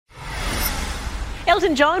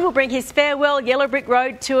Elton John will bring his farewell Yellow Brick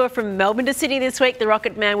Road tour from Melbourne to Sydney this week. The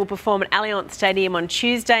Rocket Man will perform at Allianz Stadium on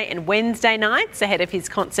Tuesday and Wednesday nights ahead of his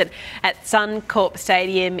concert at Suncorp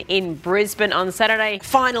Stadium in Brisbane on Saturday.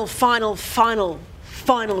 Final tour.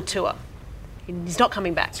 He's not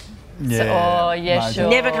coming back. Yeah. Sure.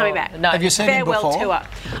 Never coming back. No. Have you seen him before? Tour.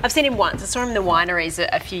 I've seen him once. I saw him in the wineries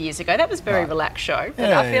a few years ago. That was a very relaxed show.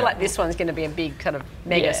 But I feel like this one's going to be a big kind of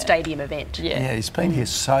mega stadium event. Yeah, he's been here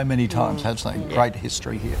so many times, hasn't he? Great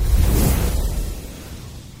history here.